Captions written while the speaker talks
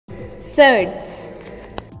Surds.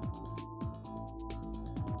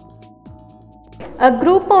 A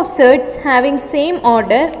group of surds having same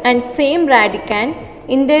order and same radicand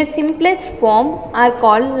in their simplest form are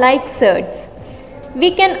called like surds.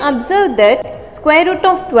 We can observe that square root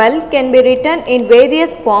of 12 can be written in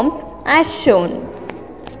various forms as shown.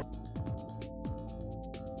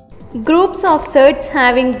 Groups of surds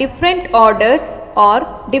having different orders or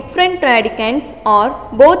different radicands or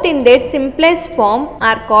both in their simplest form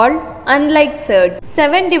are called unlike surds.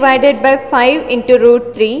 7 divided by 5 into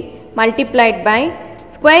root 3 multiplied by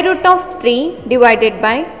square root of 3 divided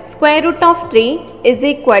by square root of 3 is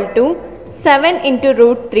equal to 7 into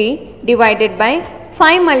root 3 divided by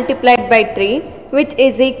 5 multiplied by 3, which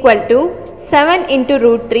is equal to 7 into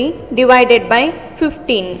root 3 divided by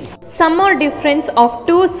 15. Sum or difference of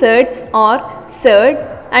two surds or surd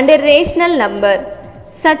and a rational number.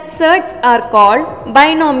 Such surds are called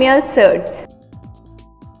binomial surds.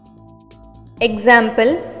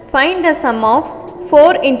 Example, find the sum of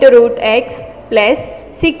 4 into root x plus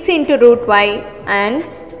 6 into root y and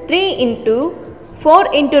 3 into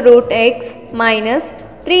 4 into root x minus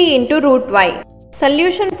 3 into root y.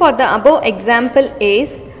 Solution for the above example is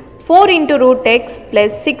 4 into root x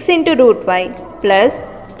plus 6 into root y plus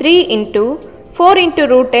 3 into 4 into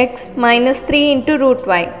root x minus 3 into root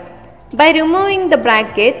y. By removing the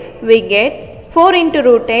brackets, we get 4 into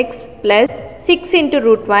root x plus 6 into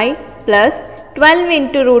root y plus 12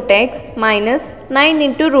 into root x minus 9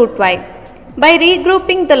 into root y. By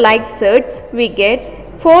regrouping the like surds, we get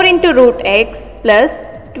 4 into root x plus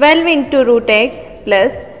 12 into root x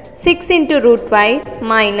plus 6 into root y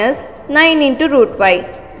minus 9 into root y.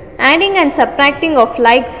 Adding and subtracting of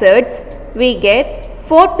like surds, we get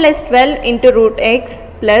 4 plus 12 into root x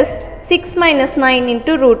plus 6 minus 9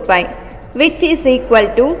 into root y, which is equal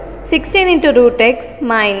to 16 into root x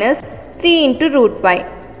minus 3 into root y.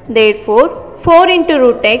 Therefore, 4 into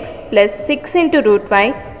root x plus 6 into root y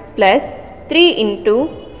plus 3 into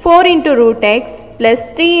 4 into root x plus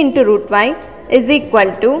 3 into root y is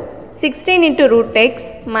equal to 16 into root x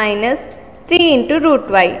minus 3 into root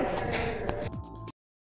y.